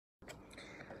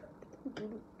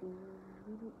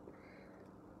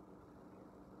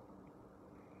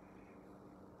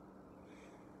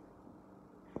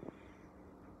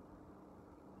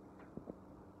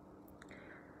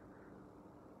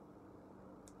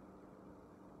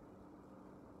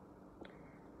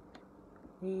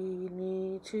We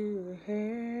need to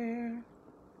hear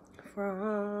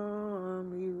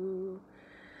from you.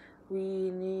 We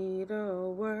need a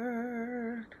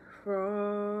word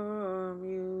from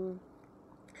you.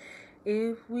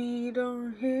 If we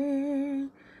don't hear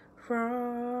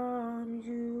from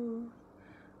you,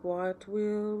 what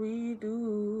will we do?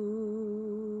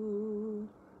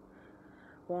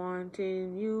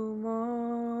 Wanting you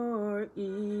more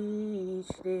each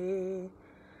day.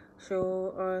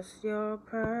 Show us your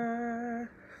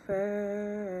perfect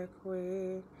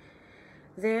way.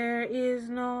 There is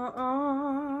no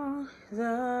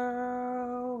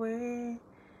other way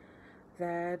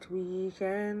that we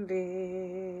can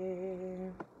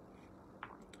live.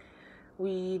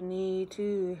 We need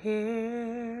to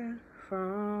hear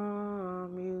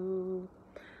from you.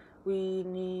 We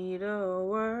need a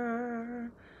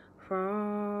word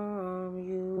from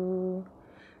you.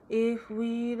 If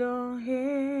we don't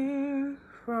hear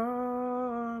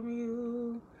from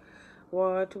you,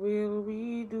 what will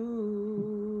we do?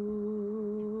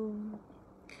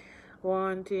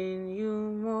 Wanting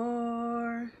you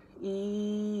more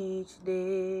each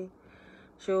day.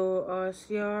 Show us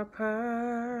your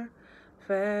perfect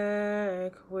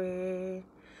way.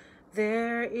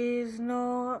 There is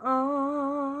no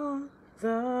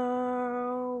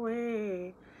other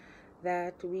way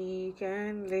that we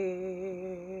can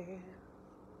live.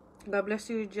 God bless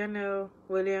you, Janelle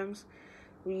Williams.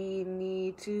 We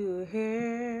need to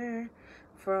hear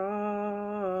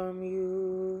from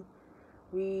you.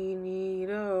 We need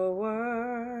a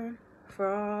word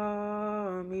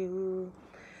from you.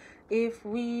 If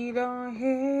we don't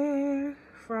hear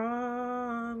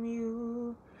from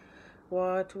you,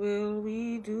 what will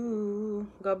we do?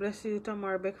 God bless you,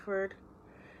 Tamar Beckford.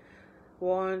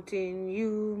 Wanting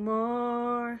you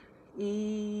more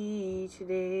each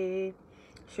day.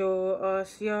 Show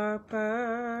us your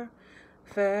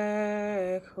perfect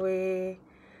way.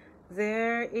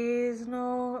 There is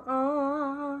no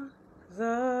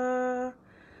other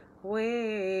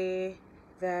way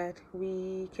that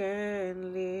we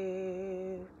can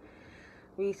live.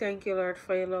 We thank you, Lord,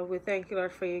 for your love. We thank you,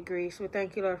 Lord, for your grace. We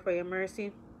thank you, Lord, for your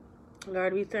mercy.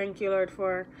 Lord, we thank you, Lord,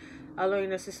 for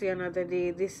allowing us to see another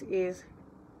day. This is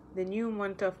the new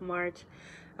month of March.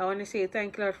 I want to say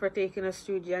thank you, Lord, for taking us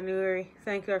through January.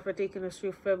 Thank you, Lord, for taking us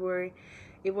through February.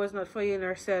 It was not for you in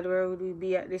ourselves, where would we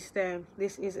be at this time?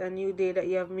 This is a new day that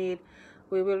you have made.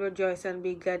 We will rejoice and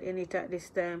be glad in it at this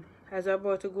time. As we're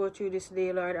about to go through this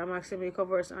day, Lord, I'm asking you to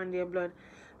cover us under your blood.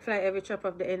 Fly every trap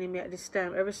of the enemy at this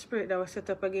time. Every spirit that was set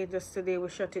up against us today, we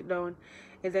shut it down.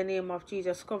 In the name of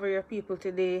Jesus, cover your people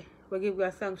today. We give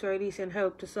God thanks for releasing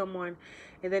help to someone.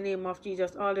 In the name of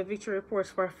Jesus, all the victory reports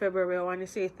for February, I want to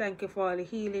say thank you for all the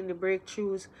healing, the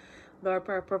breakthroughs, Lord,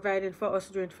 for providing for us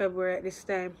during February at this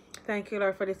time. Thank you,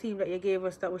 Lord, for the theme that you gave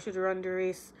us, that we should run the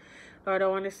race. Lord, I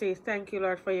want to say thank you,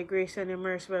 Lord, for your grace and your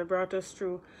mercy that brought us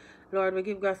through. Lord, we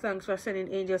give God thanks for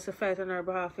sending angels to fight on our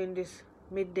behalf in this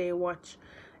midday watch.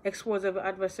 Expose every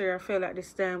adversary or fail at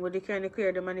this time. We declare and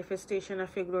declare the manifestation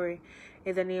of your glory.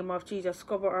 In the name of Jesus,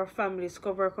 cover our families,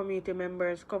 cover our community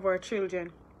members, cover our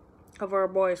children, cover our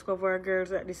boys, cover our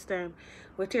girls at this time.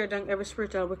 We tear down every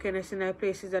spiritual wickedness in our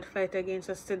places that fight against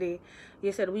us today.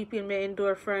 You said weeping may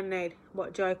endure for a night,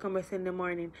 but joy cometh in the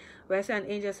morning. We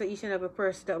send angels to each and every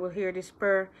person that will hear this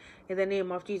prayer. In the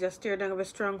name of Jesus, tear down every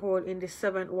stronghold in the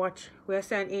 7th watch. We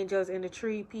assign angels in the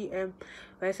 3 p.m.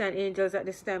 We assign angels at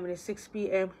this time in the 6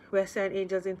 p.m. We assign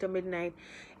angels into midnight.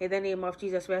 In the name of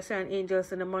Jesus, we assign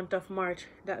angels in the month of March.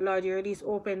 That, Lord, you release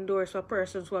open doors for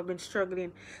persons who have been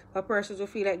struggling, for persons who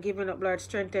feel like giving up. Lord,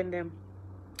 strengthen them.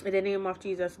 In the name of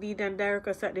Jesus, lead and direct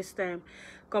us at this time.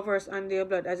 Cover us under your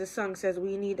blood. As the song says,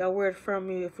 we need a word from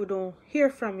you. If we don't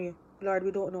hear from you, Lord, we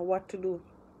don't know what to do.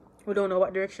 We don't know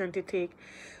what direction to take.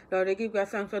 Lord, I give God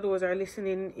thanks for those who are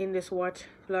listening in this watch.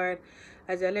 Lord,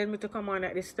 as you led me to come on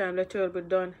at this time, let your will be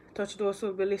done. Touch those who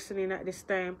will be listening at this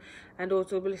time and those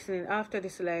who will be listening after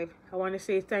this live. I want to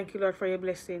say thank you, Lord, for your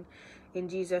blessing. In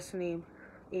Jesus' name,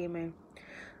 amen.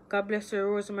 God bless you,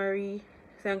 Rosemary.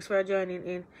 Thanks for joining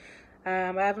in.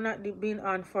 I have not been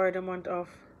on for the month of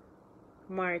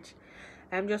March.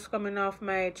 I'm just coming off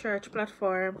my church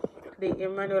platform, the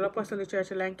Emmanuel Apostolic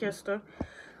Church in Lancaster.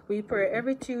 We pray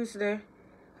every Tuesday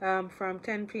from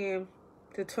 10 p.m.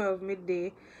 to 12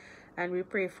 midday, and we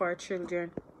pray for our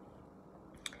children.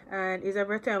 And is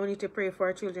every time we need to pray for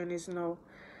our children is now.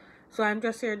 So I'm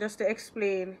just here just to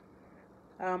explain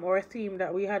our theme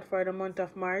that we had for the month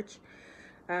of March.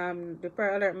 The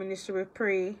prayer alert ministry, we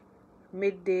pray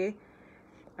midday.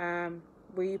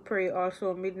 We pray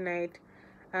also midnight.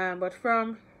 But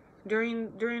from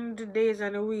during the days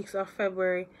and the weeks of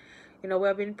February, we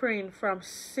have been praying from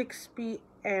 6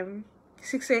 a.m.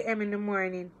 in the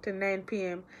morning to 9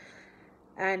 p.m.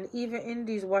 And even in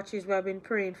these watches, we have been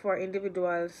praying for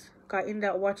individuals. Because in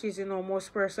that watches,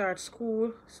 most persons are at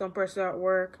school, some persons are at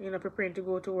work, preparing to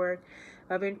go to work.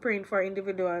 I've been praying for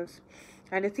individuals.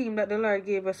 And the theme that the Lord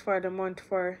gave us for the month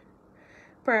for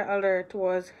prayer alert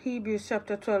was Hebrews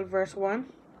chapter 12, verse 1.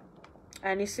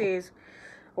 And it says,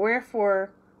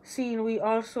 Wherefore, seeing we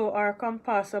also are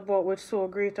compassed about with so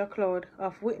great a cloud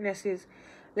of witnesses,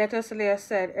 let us lay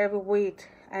aside every weight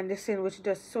and the sin which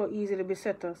does so easily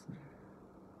beset us.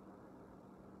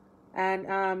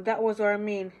 And that was our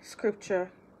main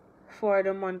scripture for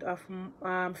the month of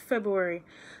February.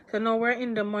 So now we're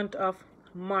in the month of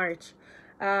March.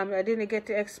 I didn't get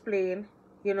to explain,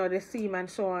 the theme and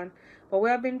so on. But we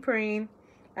have been praying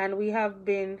and we have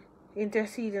been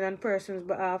interceding on persons'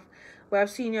 behalf. We have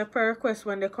seen your prayer requests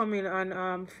when they come in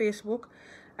on Facebook.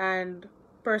 And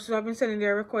persons have been sending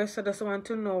their requests. I just want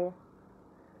to notify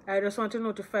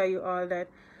you all that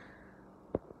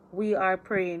we are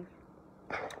praying.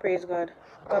 Praise God.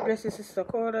 God bless you, Sister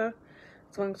Coda.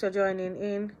 Thanks for joining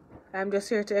in. I'm just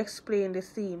here to explain the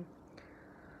theme.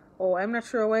 Oh, I'm not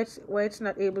sure why it's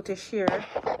not able to share,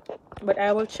 but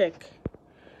I will check.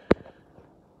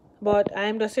 But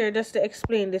I'm just here just to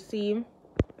explain the theme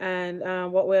and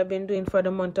what we have been doing for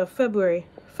the month of February.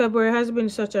 February has been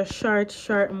such a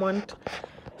short month.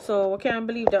 So we can't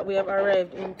believe that we have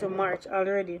arrived into March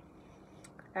already.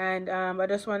 And I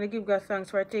just want to give God thanks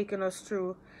for taking us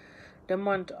through the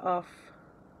month of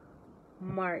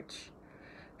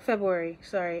February,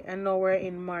 and now we're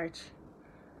in March.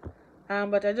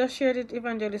 But I just shared it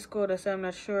Evangelist Coda, so I'm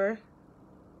not sure.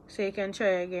 So you can try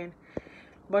again.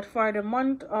 But for the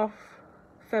month of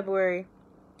February,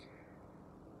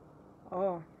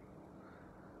 I'm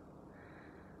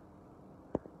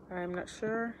not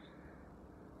sure.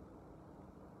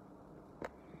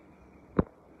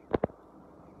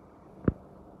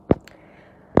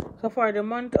 So for the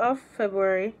month of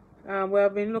February, we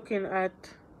have been looking at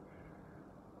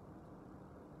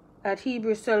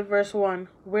Hebrews 12 verse 1.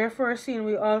 Wherefore, seeing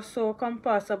we also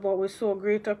compass about with so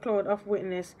great a cloud of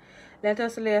witness, let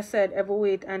us lay aside every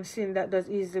weight and sin that does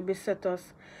easily beset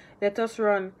us. Let us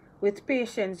run with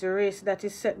patience the race that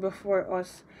is set before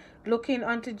us, looking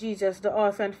unto Jesus, the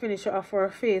author and finisher of our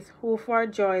faith, who for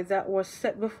joy that was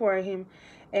set before him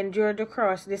endured the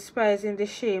cross, despising the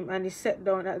shame, and is set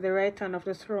down at the right hand of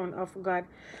the throne of God.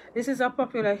 This is a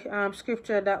popular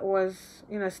scripture that was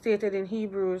stated in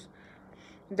Hebrews,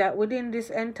 that within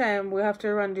this end time we have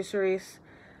to run this race.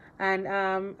 And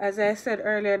as I said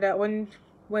earlier, that when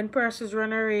persons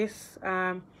run a race,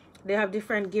 they have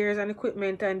different gears and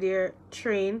equipment, and they're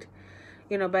trained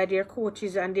by their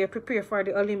coaches, and they're prepared for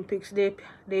the Olympics. They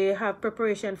have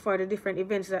preparation for the different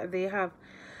events that they have,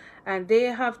 and they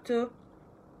have to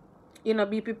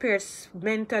be prepared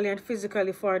mentally and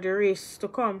physically for the race to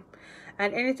come.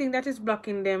 And anything that is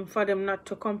blocking them for them not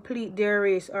to complete their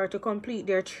race or to complete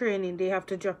their training, they have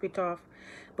to drop it off.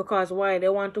 Because why? They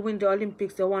want to win the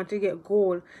Olympics, they want to get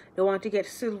gold, they want to get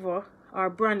silver or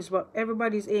bronze, but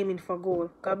everybody's aiming for gold.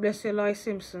 God bless you, Lois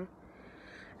Simpson.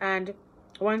 And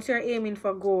once you're aiming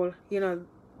for gold,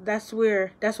 that's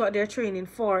what they're training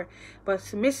for.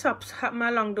 But mishaps happen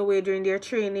along the way during their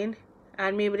training,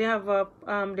 and maybe they have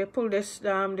they pull their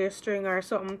string or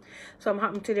something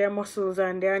happened to their muscles,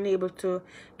 and they're unable to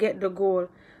get the goal.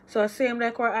 So same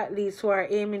like our athletes who are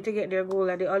aiming to get their goal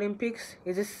at the Olympics,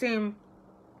 is the same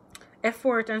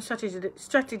effort and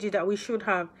strategy that we should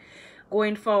have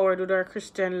going forward with our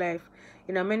Christian life.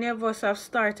 Many of us have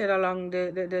started along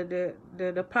the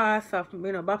path of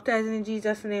baptizing in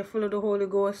Jesus' name, full of the Holy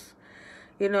Ghost,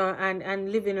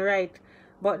 and living right.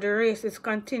 But the race is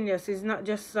continuous. It's not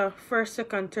just a first,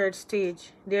 second, third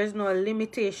stage. There's no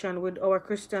limitation with our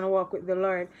Christian walk with the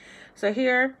Lord. So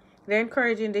here, they're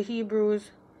encouraging the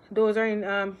Hebrews. Those are in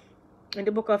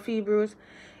the book of Hebrews.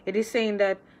 It is saying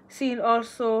that, seeing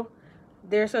also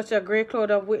there's such a great cloud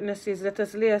of witnesses, let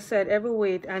us lay aside every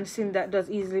weight and sin that does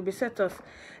easily beset us.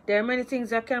 There are many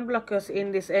things that can block us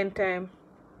in this end time.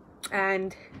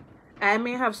 And I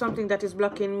may have something that is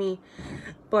blocking me,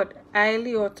 but I,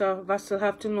 Leota Vassal,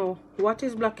 have to know what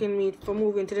is blocking me from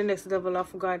moving to the next level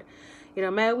of God.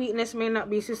 My weakness may not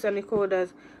be Sister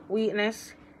Nicoda's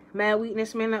weakness. My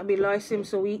weakness may not be Lois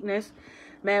Simpson's weakness.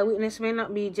 My weakness may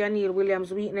not be Janelle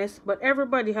Williams' weakness. But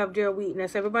everybody have their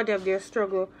weakness. Everybody have their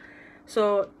struggle.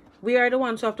 So we are the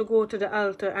ones who have to go to the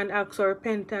altar and ask for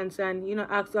repentance and,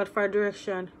 ask God for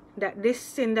direction. That this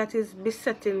sin that is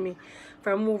besetting me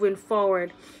from moving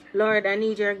forward, Lord, I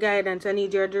need your guidance. I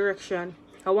need your direction.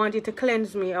 I want you to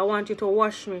cleanse me. I want you to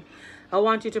wash me. I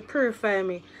want you to purify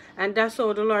me. And that's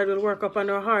how the Lord will work upon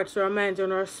our hearts, our minds,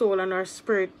 and our soul, and our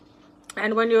spirit.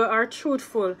 And when you are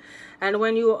truthful, and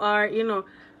when you are,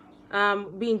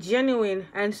 being genuine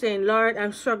and saying, Lord,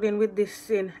 I'm struggling with this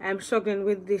sin. I'm struggling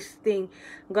with this thing.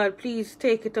 God, please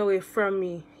take it away from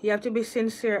me. You have to be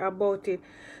sincere about it.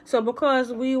 So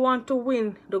because we want to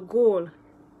win the goal,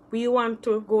 we want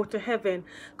to go to heaven,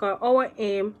 because our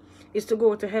aim is to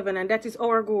go to heaven, and that is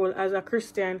our goal as a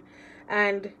Christian.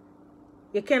 And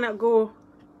you cannot go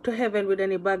to heaven with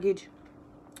any baggage.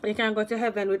 You can't go to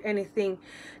heaven with anything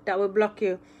that will block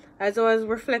you. As I was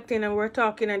reflecting and we're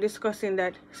talking and discussing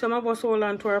that some of us hold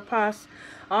on to our past.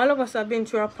 All of us have been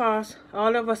through our past.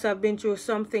 All of us have been through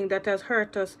something that has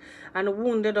hurt us and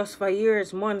wounded us for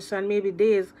years, months, and maybe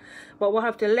days. But we'll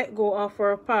have to let go of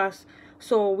our past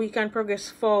so we can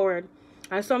progress forward.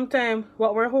 And sometimes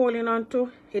what we're holding on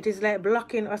to, it is like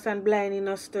blocking us and blinding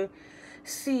us to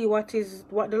see what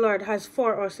the Lord has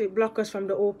for us. It blocks us from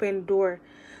the open door.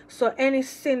 So any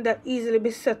sin that easily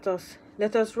beset us,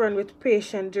 let us run with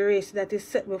patience the race that is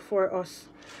set before us.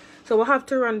 So we have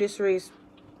to run this race.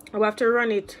 We have to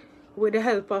run it with the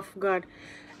help of God.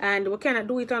 And we cannot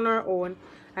do it on our own.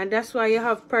 And that's why you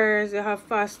have prayers, you have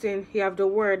fasting, you have the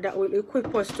word that will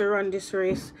equip us to run this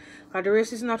race. For the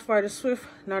race is not for the swift,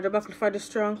 nor the battle for the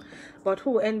strong, but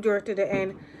who endure to the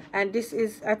end. And this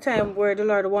is a time where the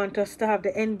Lord wants us to have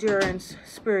the endurance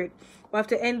spirit. We have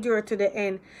to endure to the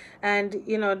end. And,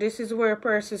 this is where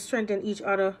persons strengthen each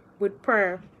other with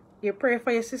prayer. You pray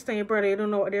for your sister and your brother. You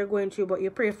don't know what they're going through, but you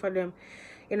pray for them.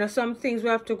 Some things we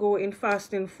have to go in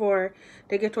fasting for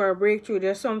to get to our breakthrough.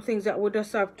 There's some things that we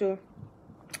just have to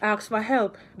ask for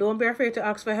help. Don't be afraid to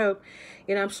ask for help.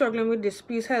 I'm struggling with this.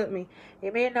 Please help me.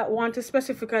 You may not want to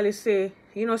specifically say,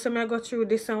 some I go through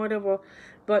this and whatever.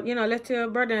 But, let your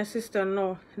brother and sister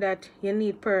know that you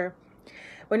need prayer.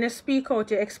 When you speak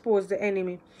out, you expose the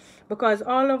enemy. Because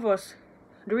all of us,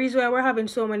 the reason why we're having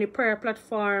so many prayer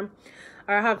platforms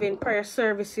or having prayer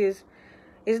services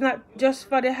is not just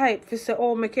for the hype to say,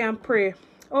 oh, I can pray.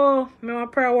 Oh, I'm a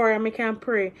prayer warrior, I can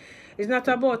pray. It's not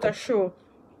about a show.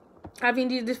 Having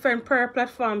these different prayer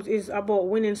platforms is about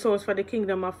winning souls for the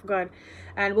kingdom of God.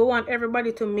 And we want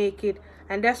everybody to make it.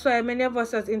 And that's why many of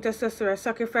us as intercessors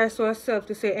sacrifice ourselves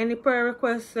to say, any prayer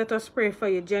requests, let us pray for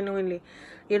you genuinely.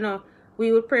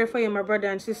 We will pray for you, my brother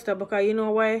and sister, because you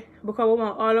know why? Because we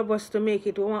want all of us to make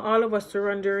it. We want all of us to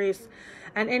run the race.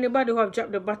 And anybody who have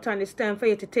dropped the baton, it's time for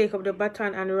you to take up the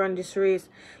baton and run this race.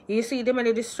 You see the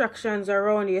many distractions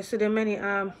around you. You see the many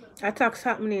attacks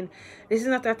happening. This is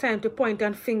not a time to point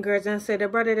on fingers and say, the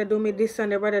brother that do me this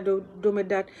and the brother do me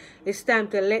that. It's time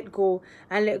to let go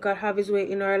and let God have his way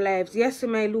in our lives. Yes, you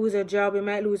might lose a job, you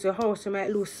might lose a house, you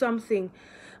might lose something.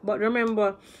 But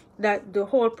remember that the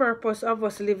whole purpose of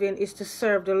us living is to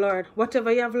serve the Lord.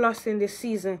 Whatever you have lost in this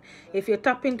season, if you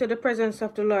tap into the presence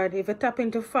of the Lord, if you tap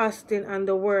into fasting and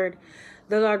the word,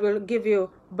 the Lord will give you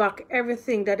back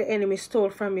everything that the enemy stole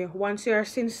from you. Once you are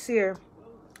sincere,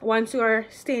 once you are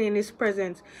staying in his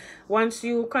presence, once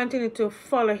you continue to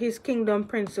follow his kingdom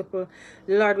principle,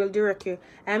 the Lord will direct you.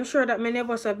 I'm sure that many of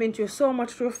us have been through so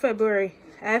much through February.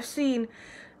 I've seen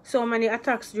so many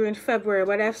attacks during February,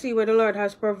 but I see where the Lord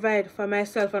has provided for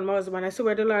myself and my husband. I see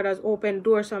where the Lord has opened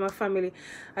doors for my family.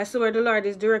 I see where the Lord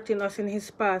is directing us in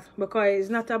his path, because it's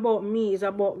not about me, it's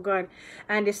about God.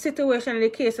 And the situation and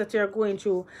the case that you're going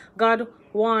through, God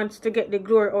wants to get the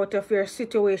glory out of your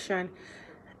situation.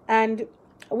 And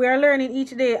we are learning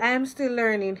each day. I am still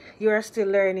learning. You are still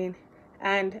learning.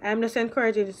 And I'm just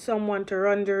encouraging someone to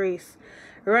run the race.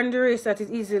 Run the race that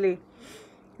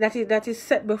is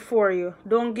set before you.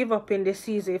 Don't give up in this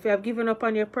season. If you have given up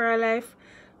on your prayer life,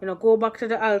 go back to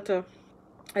the altar.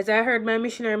 As I heard my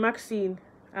missionary Maxine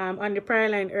on the prayer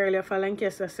line earlier for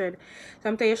Lancaster said,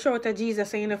 sometimes you shout at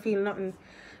Jesus and you don't feel nothing.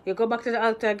 You go back to the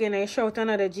altar again and you shout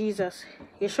another Jesus.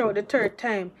 You shout the third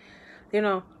time.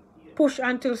 Push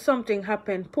until something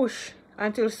happens. Push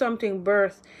until something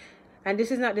births. And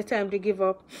this is not the time to give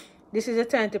up. This is the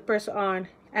time to press on.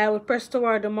 I will press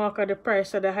toward the mark of the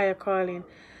prize of the higher calling.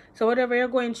 So whatever you're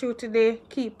going through today,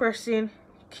 keep pressing,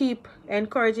 keep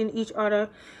encouraging each other.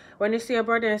 When you see a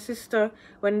brother and sister,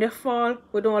 when they fall,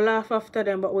 we don't laugh after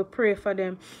them, but we pray for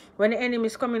them. When the enemy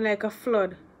is coming like a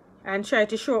flood and try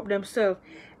to show up themselves,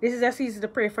 this is a season to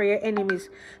pray for your enemies.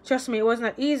 Trust me, it was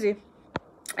not easy.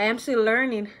 I am still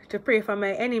learning to pray for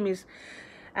my enemies.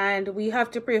 And we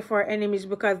have to pray for our enemies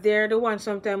because they're the ones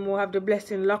sometimes who have the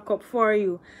blessing locked up for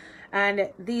you. And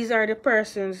these are the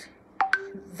persons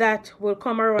that will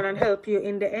come around and help you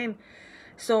in the end.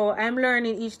 So I'm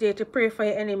learning each day to pray for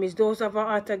your enemies. Those who have a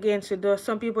heart against you, those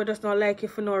some people just not like you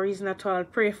for no reason at all.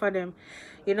 Pray for them.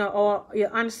 You know, or your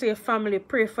unsafe family,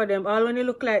 pray for them. All when you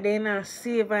look like they're not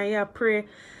safe and you pray.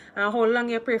 And how long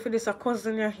you pray for this a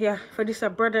cousin, yeah, for this a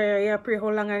brother, you pray how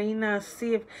long and you not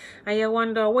safe. And you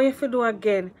wonder what if you do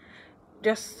again.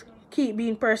 Just keep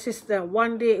being persistent.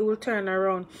 One day it will turn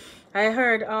around. I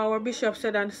heard our Bishop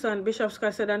said on Sunday, Bishop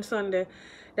Scott said on Sunday,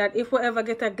 that if we ever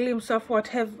get a glimpse of what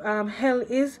hell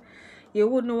is, you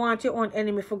wouldn't want your own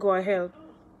enemy to go to hell.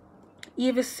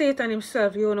 Even Satan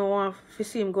himself, you don't want to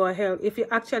see him go to hell. If you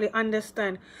actually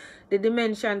understand the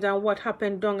dimensions and what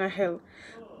happened down at hell,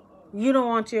 you don't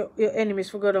want your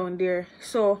enemies to go down there.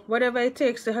 So whatever it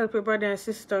takes to help your brother and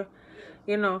sister,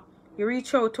 you know, you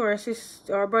reach out to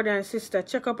our brother and sister,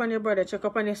 check up on your brother, check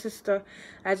up on your sister,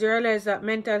 as you realize that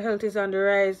mental health is on the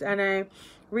rise. And I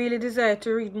really desire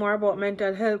to read more about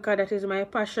mental health because that is my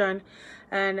passion.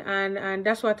 And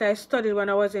that's what I studied when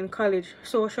I was in college,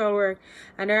 social work.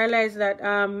 And I realized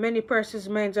that many persons'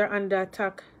 minds are under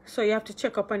attack. So you have to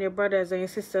check up on your brothers and your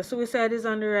sisters. Suicide is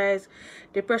on the rise.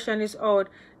 Depression is out.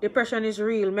 Depression is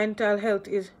real. Mental health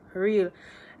is real.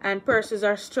 And persons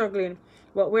are struggling.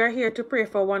 But we're here to pray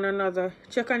for one another.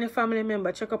 Check on your family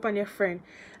member. Check up on your friend.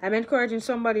 I'm encouraging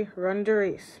somebody, run the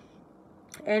race.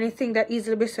 Anything that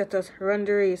easily beset us, run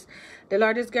the race. The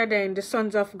Lord is gathering the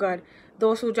sons of God.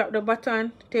 Those who drop the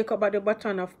baton, take up the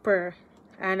baton of prayer.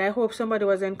 And I hope somebody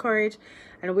was encouraged.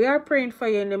 And we are praying for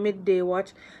you in the midday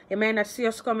watch. You might not see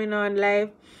us coming on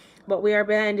live, but we are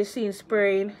behind the scenes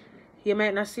praying. You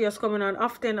might not see us coming on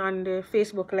often on the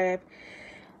Facebook live.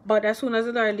 But as soon as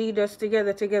the Lord leads us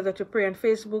together to pray on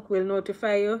Facebook, we'll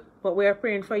notify you. But we are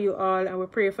praying for you all, and we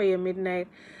pray for you midnight.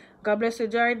 God bless you,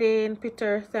 Jardine,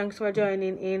 Peter. Thanks for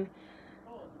joining in.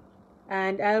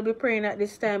 And I'll be praying at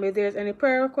this time. If there's any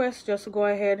prayer requests, just go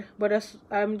ahead. But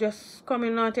I'm just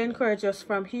coming on to encourage us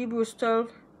from Hebrews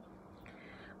 12,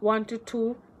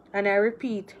 1-2. And I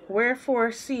repeat,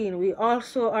 wherefore, seeing we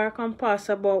also are compassed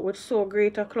about with so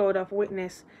great a cloud of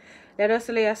witness, let us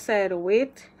lay aside the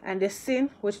weight and the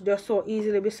sin which does so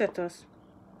easily beset us.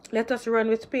 Let us run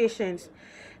with patience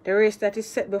the race that is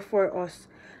set before us,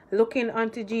 looking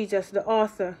unto Jesus, the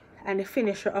author and the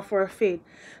finisher of our faith.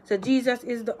 So Jesus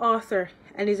is the author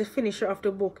and is the finisher of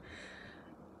the book.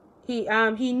 He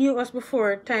knew us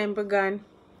before time began.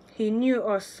 He knew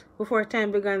us before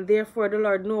time began. Therefore, the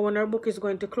Lord knows when our book is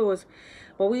going to close.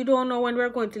 But we don't know when we're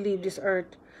going to leave this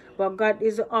earth. But God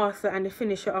is the author and the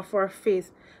finisher of our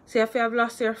faith. So if you have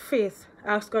lost your faith,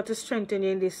 ask God to strengthen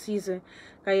you in this season.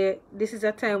 This is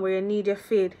a time where you need your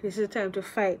faith. This is a time to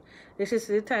fight. This is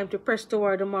the time to press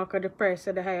toward the mark of the prize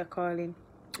of the higher calling.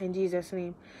 In Jesus'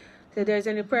 name. So if there's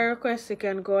any prayer requests, you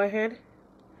can go ahead.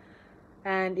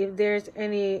 And if there's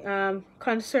any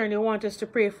concern you want us to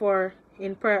pray for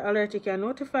in prayer alert, you can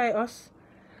notify us.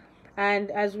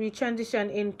 And as we transition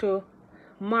into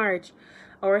March,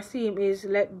 our theme is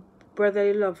Let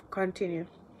Brotherly Love Continue.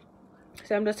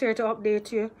 So I'm just here to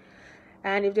update you.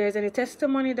 And if there's any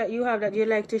testimony that you have that you'd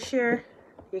like to share,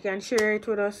 you can share it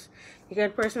with us. You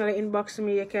can personally inbox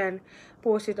me. You can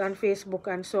post it on Facebook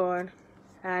and so on.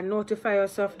 And notify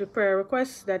us of the prayer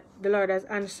requests that the Lord has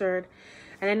answered.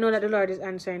 And I know that the Lord is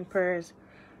answering prayers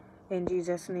in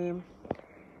Jesus' name.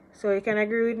 So you can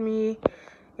agree with me,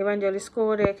 Evangelist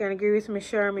Code. You can agree with me,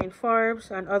 Charmaine Forbes,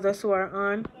 and others who are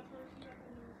on.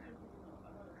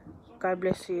 God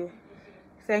bless you.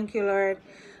 Thank you, Lord.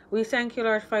 We thank you,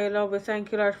 Lord, for your love. We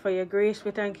thank you, Lord, for your grace.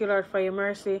 We thank you, Lord, for your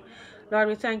mercy. Lord,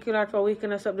 we thank you, Lord, for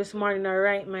waking us up this morning in our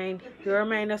right mind. You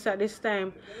remind us at this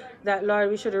time that, Lord,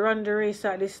 we should run the race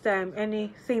at this time.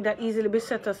 Anything that easily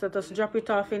beset us, let us drop it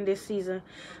off in this season.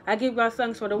 I give God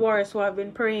thanks for the warriors who have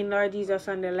been praying, Lord Jesus,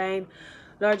 on the line.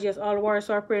 Lord Jesus, all warriors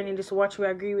who are praying in this watch, we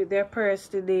agree with their prayers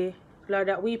today. Lord,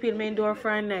 that weeping may endure for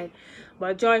a night,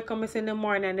 but joy cometh in the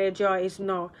morning, and their joy is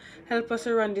now. Help us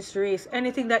to run this race.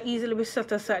 Anything that easily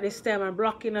beset us at this time and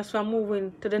blocking us from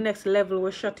moving to the next level,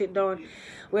 we shut it down.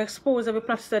 We expose every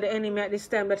plot of the enemy at this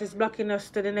time that is blocking us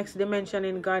to the next dimension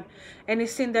in God. Any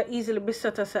sin that easily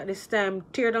beset us at this time,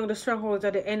 tear down the strongholds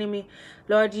of the enemy.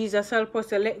 Lord Jesus, help us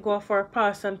to let go of our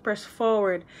past and press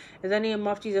forward. In the name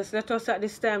of Jesus, let us at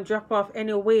this time drop off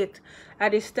any weight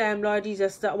at this time, Lord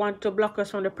Jesus, that want to block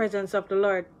us from the presence of the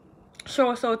Lord.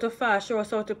 Show us how to fast. Show us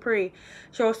how to pray.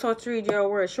 Show us how to read your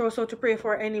word. Show us how to pray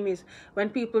for our enemies. When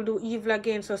people do evil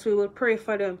against us, we will pray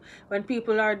for them. When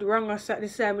people are wrong us at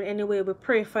this time in any way, we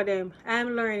pray for them.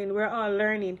 I'm learning. We're all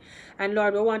learning. And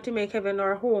Lord, we want to make heaven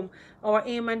our home. Our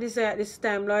aim and desire at this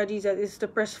time, Lord Jesus, is to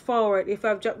press forward. If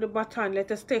I've dropped the baton,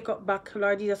 let us take up back,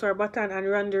 Lord Jesus, our baton and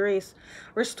run the race.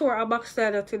 Restore our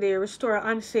backslider today. Restore our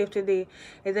unsafe today.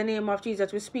 In the name of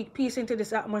Jesus, we speak peace into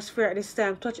this atmosphere at this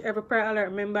time. Touch every prayer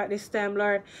alert member at this time,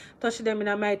 Lord. Touch them in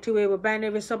a mighty way. We bind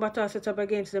every sabotage set up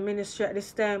against the ministry at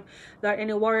this time. Lord,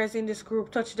 any warriors in this group,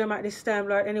 touch them at this time,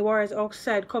 Lord. Any warriors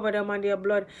outside, cover them under your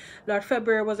blood. Lord,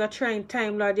 February was a trying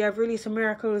time, Lord. You have released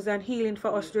miracles and healing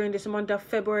for us during this month of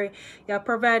February. You have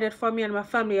provided for me and my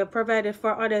family. You have provided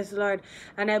for others, Lord.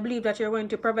 And I believe that you're going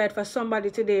to provide for somebody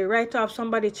today. Write off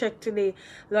somebody check today.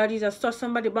 Lord Jesus, touch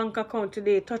somebody bank account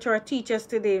today. Touch our teachers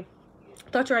today.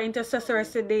 Touch our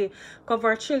intercessors today.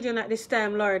 Cover our children at this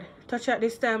time, Lord. Touch at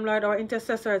this time, Lord, our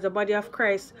intercessors, the body of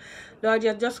Christ. Lord,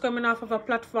 you're just coming off of a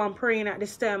platform praying at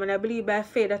this time, and I believe by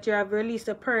faith that you have released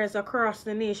the prayers across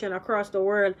the nation, across the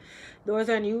world. Those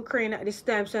in Ukraine at this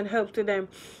time, send help to them.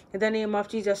 In the name of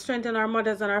Jesus, strengthen our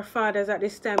mothers and our fathers at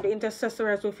this time. The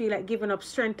intercessors will feel like giving up,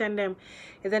 strengthen them.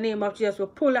 In the name of Jesus, we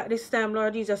pull at this time,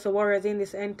 Lord Jesus, the warriors in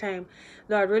this end time.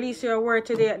 Lord, release your word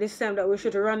today at this time that we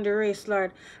should run the race,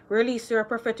 Lord. Release your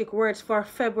prophetic words for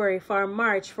February, for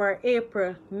March, for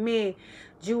April, May,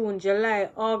 June, July,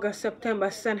 August,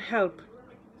 September. Send help.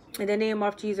 In the name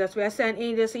of Jesus, we assign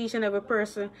angels to each and every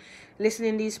person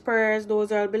listening these prayers. Those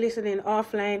that will be listening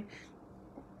offline,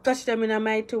 touch them in a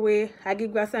mighty way. I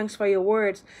give God thanks for your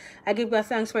words. I give God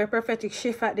thanks for your prophetic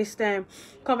shift at this time.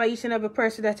 Cover each and every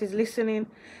person that is listening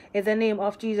in the name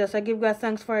of Jesus. I give God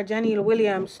thanks for Janelle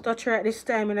Williams. Touch her at this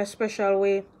time in a special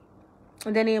way.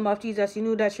 In the name of Jesus, you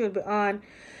knew that she would be on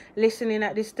listening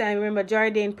at this time. Remember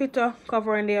Jardine Peter,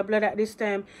 covering their blood at this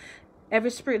time. Every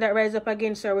spirit that rises up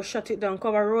against her, we shut it down.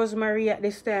 Cover Rosemary at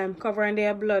this time, covering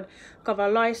their blood. Cover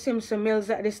Lois Simpson Mills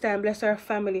at this time, bless her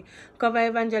family. Cover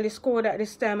Evangelist Code at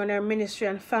this time and her ministry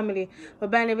and family. We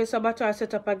bind every saboteur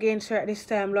set up against her at this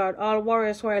time, Lord. All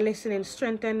warriors who are listening,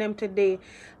 strengthen them today.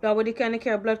 Lord, we declare and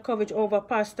care blood coverage over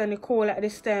Pastor Nicole at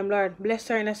this time, Lord. Bless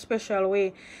her in a special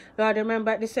way. Lord,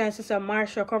 remember at this time, Sister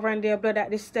Marsha, covering their blood at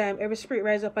this time. Every spirit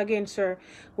rise up against her,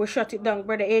 we shut it down.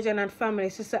 Brother Adrian and family,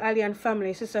 Sister Ali and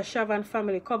family, Sister Shavan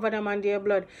family, cover them under your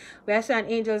blood. We assign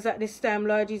angels at this time,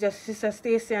 Lord Jesus. Sister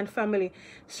Stacy and family,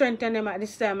 strengthen them at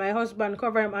this time. My husband,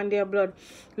 cover him under your blood.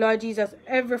 Lord Jesus,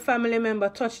 every family member,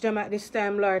 touch them at this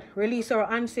time, Lord. Release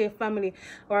our unsafe family,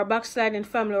 our backsliding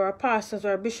family, our pastors,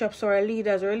 our bishops, our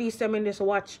leaders. Release them in this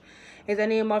watch. In the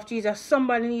name of Jesus,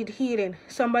 somebody need healing.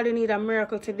 Somebody need a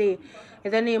miracle today.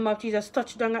 In the name of Jesus,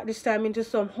 touch down at this time into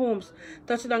some homes.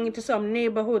 Touch down into some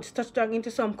neighborhoods. Touch down into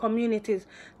some communities.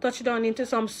 Touch down into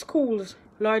some schools.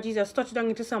 Lord Jesus, touch down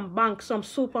into some banks, some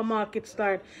supermarkets,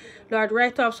 Lord. Lord,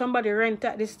 write off somebody rent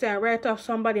at this time. Write off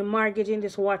somebody mortgage in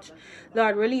this watch.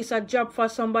 Lord, release a job for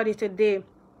somebody today.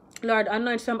 Lord,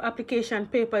 anoint some application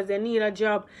papers. They need a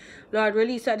job. Lord,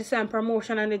 release at the same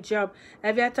promotion on the job.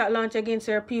 Every attack launch against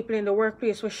our people in the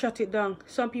workplace, we shut it down.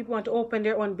 Some people want to open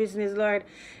their own business, Lord.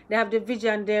 They have the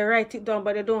vision, they write it down,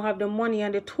 but they don't have the money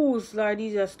and the tools, Lord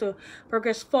Jesus, to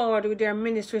progress forward with their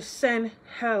ministry. Send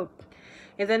help.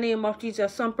 In the name of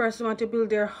Jesus, some person want to build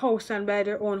their house and buy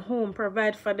their own home.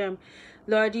 Provide for them.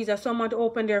 Lord Jesus, someone to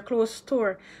open their closed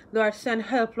store. Lord, send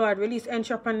help, Lord. Release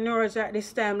entrepreneurs at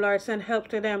this time, Lord. Send help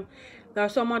to them.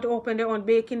 Lord, someone to open their own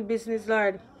baking business,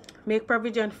 Lord. Make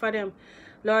provision for them.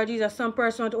 Lord Jesus, some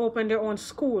person want to open their own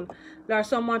school. Lord,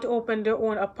 someone to open their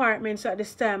own apartments at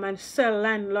this time and sell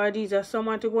land, Lord Jesus.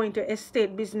 Someone to go into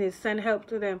estate business. Send help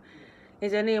to them.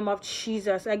 In the name of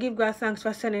Jesus, I give God thanks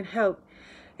for sending help.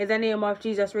 In the name of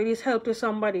Jesus, release help to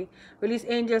somebody. Release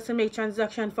angels to make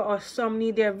transaction for us. Some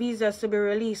need their visas to be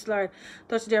released, Lord.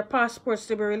 Touch their passports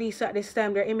to be released at this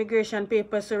time. Their immigration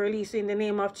papers to release in the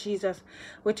name of Jesus.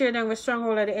 We tear down the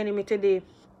stronghold of the enemy today.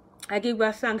 I give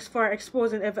God thanks for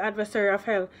exposing every adversary of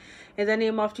hell. In the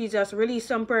name of Jesus, release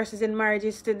some persons in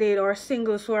marriages today or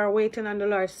singles who are waiting on the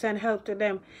Lord. Send help to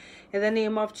them. In the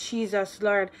name of Jesus,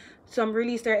 Lord. Some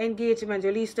release their engagement,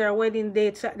 release their wedding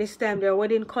dates at this time, their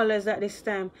wedding colors at this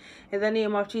time. In the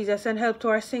name of Jesus, send help to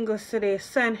our singles today.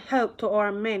 Send help to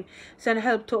our men. Send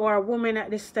help to our women at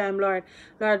this time, Lord.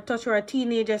 Lord, touch our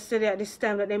teenagers today at this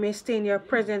time that they may stay in your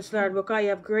presence, Lord, because you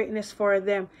have greatness for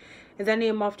them. In the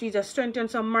name of Jesus, strengthen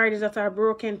some marriages that are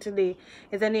broken today.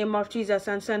 In the name of Jesus,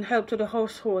 and send help to the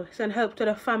household. Send help to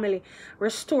the family.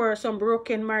 Restore some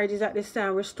broken marriages at this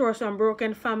time. Restore some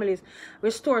broken families.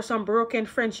 Restore some broken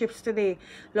friendships today.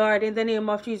 Lord, in the name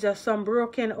of Jesus, some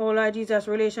broken, oh Lord Jesus,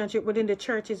 relationship within the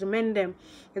churches, mend them.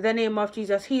 In the name of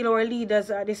Jesus, heal our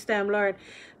leaders at this time, Lord.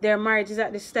 Their marriages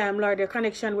at this time, Lord. Their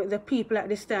connection with the people at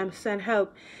this time. Send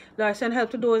help. Lord, send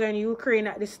help to those in Ukraine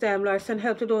at this time, Lord. Send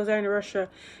help to those in Russia.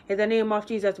 In the name of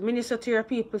Jesus, minister to your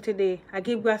people today. I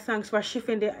give God thanks for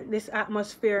shifting this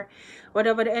atmosphere.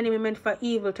 Whatever the enemy meant for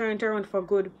evil, turn it around for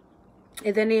good.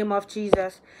 In the name of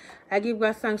Jesus, I give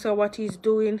God thanks for what he's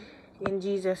doing in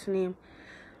Jesus' name.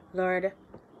 Lord,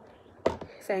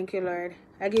 thank you, Lord.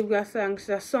 I give God thanks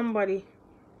that somebody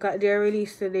got their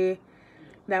release today,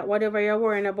 that whatever you're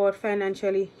worrying about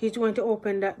financially, he's going to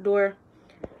open that door.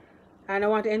 And I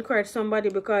want to encourage somebody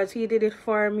because he did it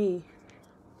for me.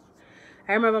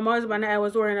 I remember my husband and I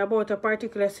was worrying about a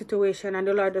particular situation, and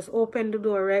the Lord just opened the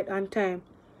door right on time.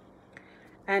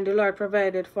 And the Lord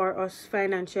provided for us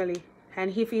financially.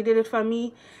 And if he did it for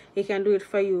me, he can do it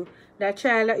for you. That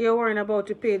child that you're worrying about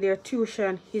to pay their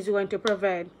tuition, he's going to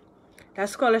provide. That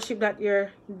scholarship that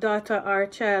your daughter or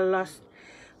child lost,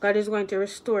 God is going to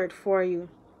restore it for you.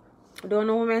 Don't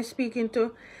know who I'm speaking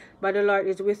to, but the Lord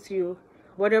is with you.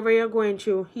 Whatever you're going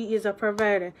through, he is a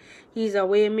provider. He's a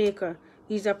way maker.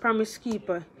 He's a promise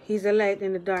keeper. He's a light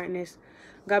in the darkness.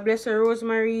 God bless you,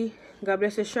 Rosemary. God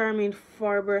bless you, Charmaine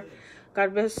Farber.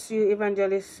 God bless you,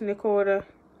 Evangelist Nicola.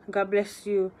 God bless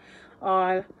you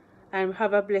all. And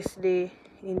have a blessed day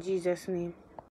in Jesus' name.